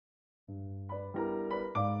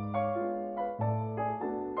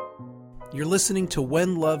You're listening to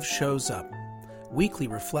When Love Shows Up, weekly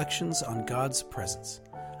reflections on God's presence.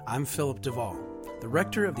 I'm Philip Duvall, the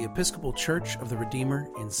rector of the Episcopal Church of the Redeemer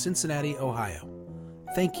in Cincinnati, Ohio.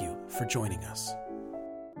 Thank you for joining us.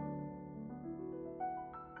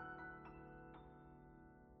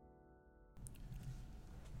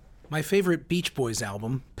 My favorite Beach Boys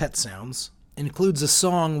album, Pet Sounds, includes a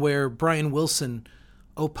song where Brian Wilson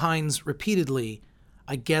opines repeatedly,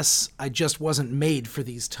 "I guess I just wasn't made for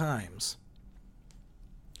these times."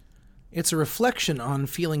 It's a reflection on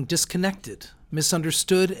feeling disconnected,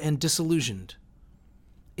 misunderstood, and disillusioned.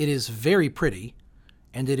 It is very pretty,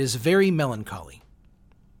 and it is very melancholy.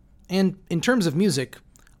 And in terms of music,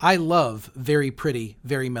 I love very pretty,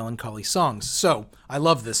 very melancholy songs, so I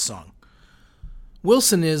love this song.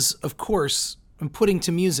 Wilson is, of course, putting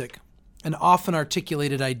to music an often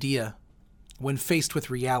articulated idea when faced with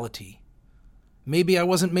reality. Maybe I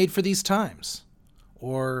wasn't made for these times,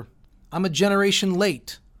 or I'm a generation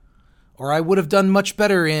late, or I would have done much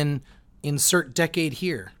better in insert decade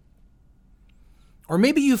here. Or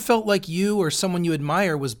maybe you felt like you or someone you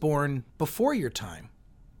admire was born before your time.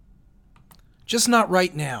 Just not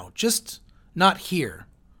right now, just not here.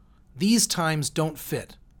 These times don't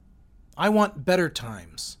fit. I want better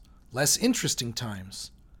times, less interesting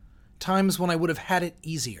times, times when I would have had it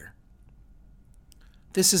easier.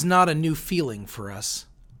 This is not a new feeling for us.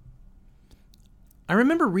 I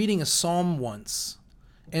remember reading a psalm once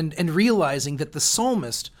and realizing that the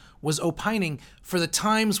psalmist was opining for the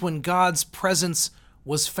times when God's presence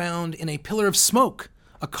was found in a pillar of smoke,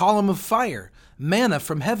 a column of fire, manna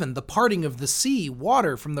from heaven, the parting of the sea,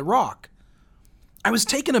 water from the rock. I was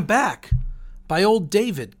taken aback by old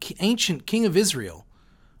David, ancient king of Israel,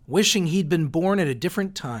 wishing he'd been born at a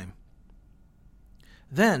different time.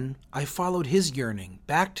 Then I followed his yearning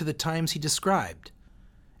back to the times he described,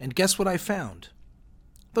 and guess what I found?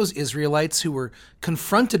 Those Israelites who were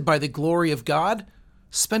confronted by the glory of God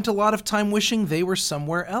spent a lot of time wishing they were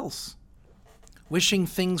somewhere else, wishing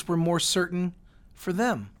things were more certain for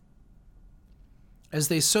them. As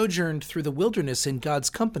they sojourned through the wilderness in God's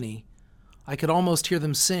company, I could almost hear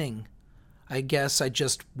them sing, "I guess I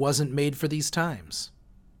just wasn't made for these times."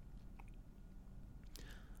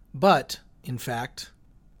 But, in fact,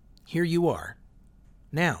 here you are,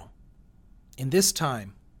 now, in this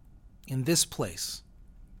time, in this place.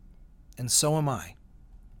 And so am I.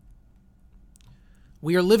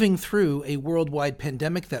 We are living through a worldwide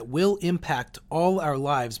pandemic that will impact all our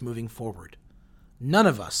lives moving forward. None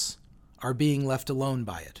of us are being left alone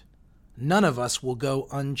by it. None of us will go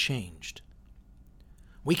unchanged.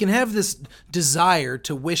 We can have this desire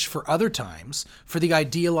to wish for other times, for the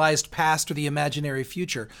idealized past or the imaginary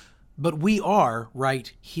future, but we are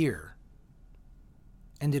right here.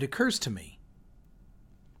 And it occurs to me,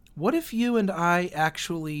 what if you and I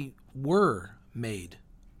actually were made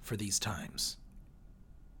for these times?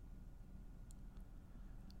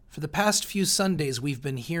 For the past few Sundays, we've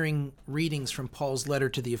been hearing readings from Paul's letter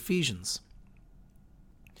to the Ephesians.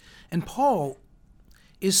 And Paul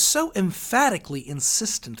is so emphatically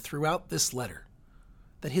insistent throughout this letter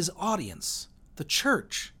that his audience, the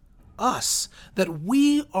church, us, that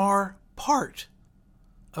we are part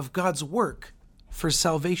of God's work for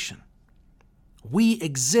salvation. We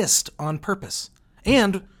exist on purpose,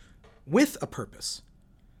 and with a purpose.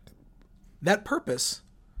 That purpose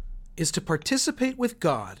is to participate with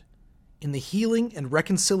God in the healing and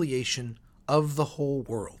reconciliation of the whole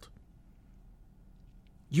world.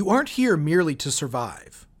 You aren't here merely to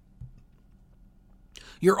survive.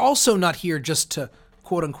 You're also not here just to,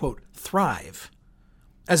 quote-unquote, thrive,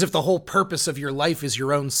 as if the whole purpose of your life is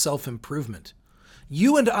your own self-improvement.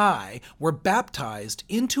 You and I were baptized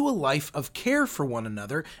into a life of care for one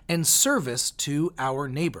another and service to our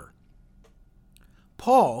neighbor.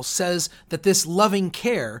 Paul says that this loving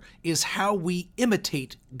care is how we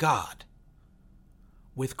imitate God.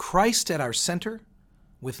 With Christ at our center,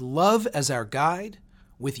 with love as our guide,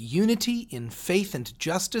 with unity in faith and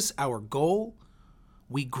justice our goal,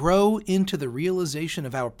 we grow into the realization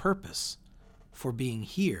of our purpose for being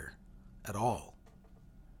here at all.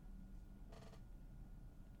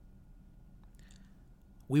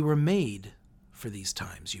 We were made for these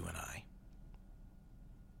times, you and I.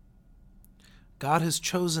 God has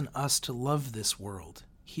chosen us to love this world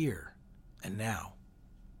here and now.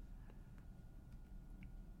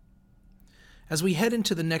 As we head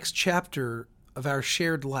into the next chapter of our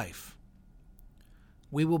shared life,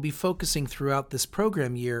 we will be focusing throughout this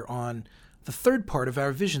program year on the third part of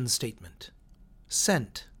our vision statement,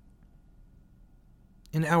 sent.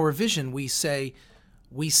 In our vision, we say,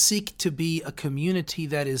 we seek to be a community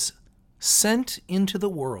that is sent into the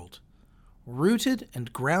world, rooted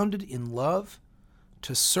and grounded in love,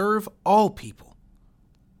 to serve all people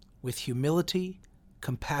with humility,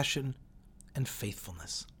 compassion, and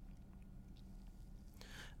faithfulness.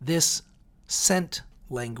 This sent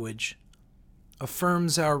language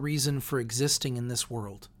affirms our reason for existing in this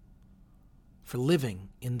world, for living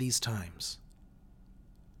in these times.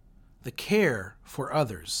 The care for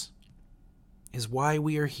others is why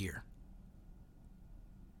we are here.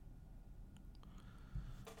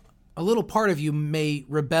 A little part of you may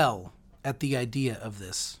rebel at the idea of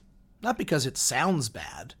this, not because it sounds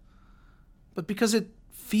bad, but because it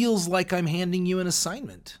feels like I'm handing you an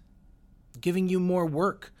assignment, giving you more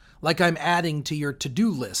work, like I'm adding to your to-do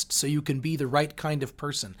list so you can be the right kind of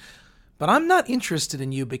person. But I'm not interested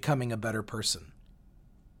in you becoming a better person.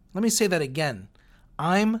 Let me say that again.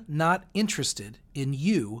 I'm not interested in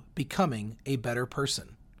you becoming a better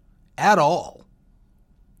person at all.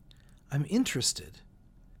 I'm interested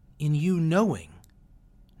in you knowing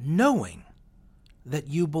that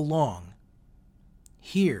you belong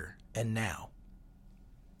here and now,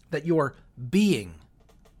 that your being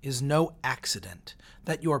is no accident,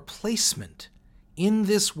 that your placement in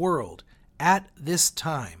this world at this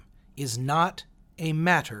time is not a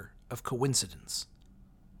matter of coincidence.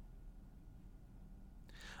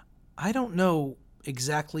 I don't know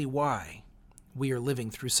exactly why we are living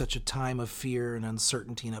through such a time of fear and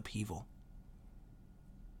uncertainty and upheaval,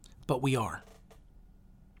 but we are.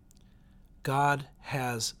 God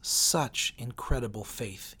has such incredible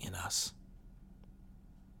faith in us.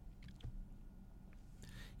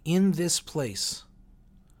 In this place,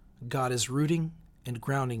 God is rooting and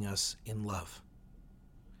grounding us in love.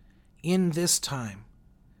 In this time,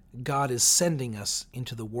 God is sending us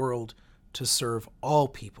into the world to serve all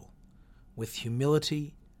people with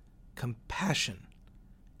humility, compassion,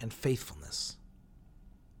 and faithfulness.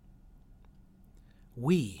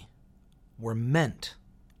 We were meant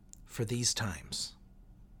for these times.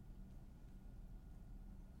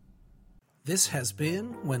 This has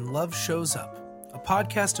been When Love Shows Up, a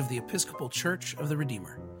podcast of the Episcopal Church of the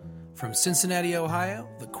Redeemer. From Cincinnati, Ohio,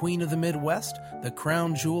 the Queen of the Midwest, the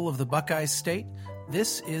crown jewel of the Buckeye State,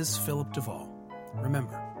 this is Philip Duvall.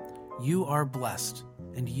 Remember, you are blessed,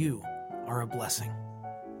 and you are a blessing.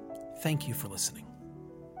 Thank you for listening.